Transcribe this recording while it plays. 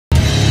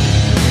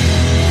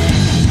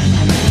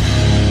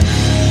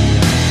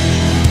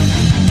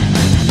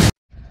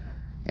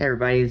Hey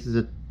everybody, this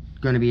is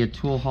going to be a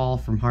tool haul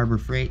from Harbor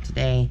Freight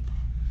today.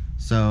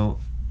 So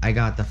I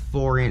got the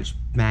 4-inch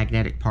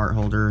magnetic part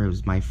holder. It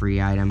was my free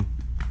item.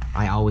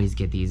 I always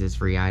get these as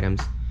free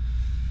items.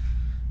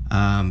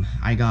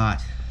 I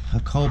got a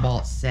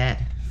cobalt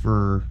set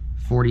for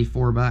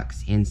 44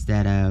 bucks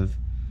instead of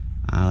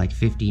like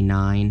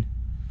 59.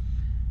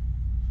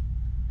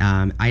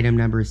 Item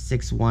number is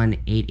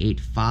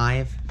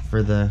 61885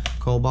 for the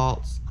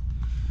cobalts.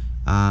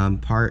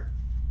 Part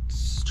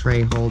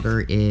tray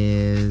holder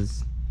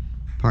is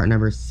part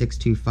number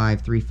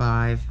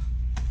 62535.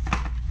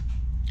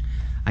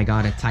 I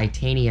got a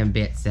titanium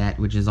bit set,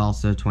 which is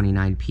also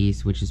 29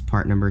 piece, which is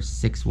part number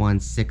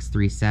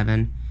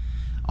 61637.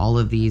 All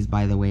of these,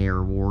 by the way,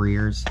 are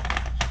Warriors.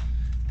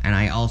 And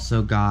I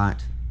also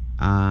got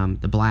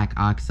the black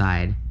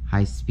oxide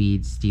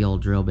high-speed steel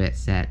drill bit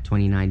set,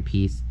 29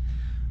 piece.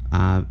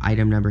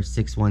 Item number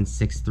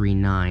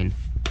 61639.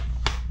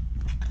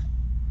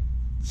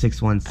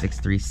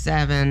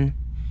 61637,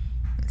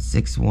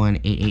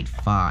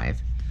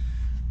 61885.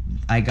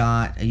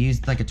 I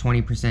used like a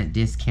 20%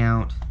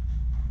 discount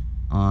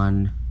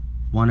on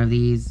one of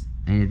these.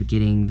 I ended up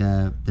getting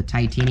the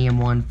titanium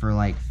one for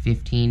like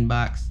 15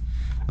 bucks,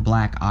 the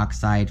black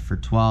oxide for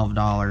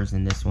 $12,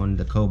 and this one,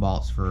 the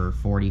cobalts, for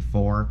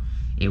 44.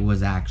 It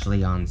was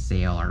actually on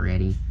sale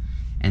already.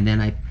 And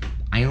then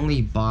I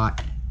only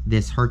bought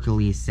this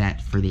Hercules set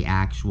for the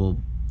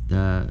actual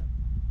the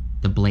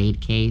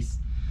blade case.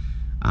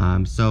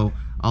 So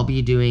I'll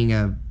be doing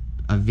a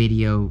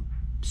video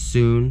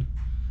soon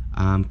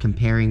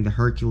comparing the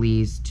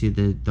Hercules to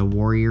the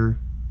Warrior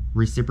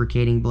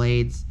reciprocating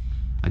blades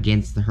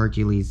against the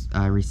Hercules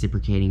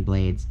reciprocating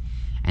blades,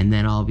 and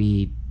then I'll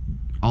be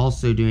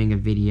also doing a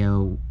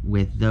video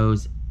with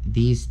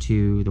these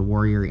two, the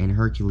Warrior and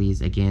Hercules,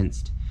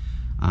 against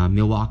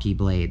Milwaukee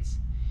blades,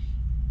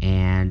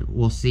 and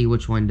we'll see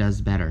which one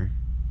does better.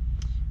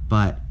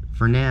 But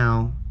for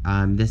now,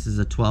 this is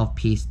a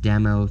 12-piece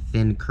demo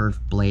thin kerf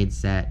blade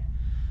set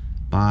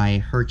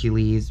by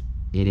Hercules.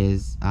 It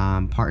is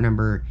part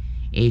number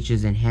H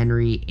as in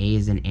Henry, A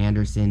as in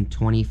Anderson,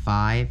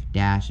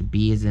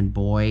 25-B as in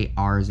boy,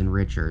 R as in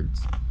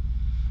Richards.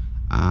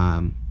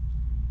 And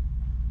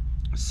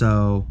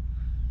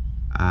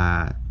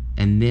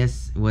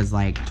this was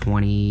like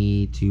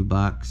 22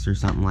 bucks or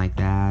something like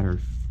that, or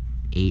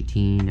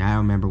 18. I don't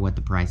remember what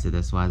the price of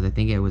this was. I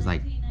think it was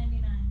like,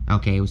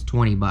 okay, it was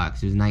 20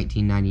 bucks. It was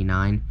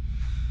 $19.99.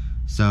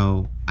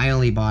 So I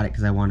only bought it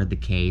because I wanted the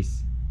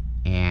case,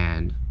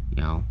 and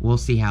you know, we'll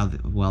see how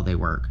well they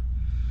work.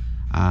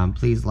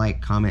 Please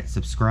like, comment,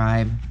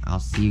 subscribe. I'll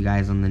see you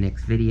guys on the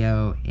next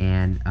video,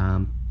 and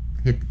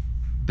hit the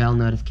bell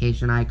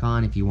notification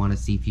icon if you want to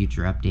see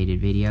future updated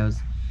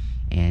videos.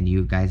 And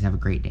you guys have a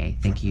great day.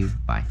 Thank you.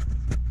 Bye.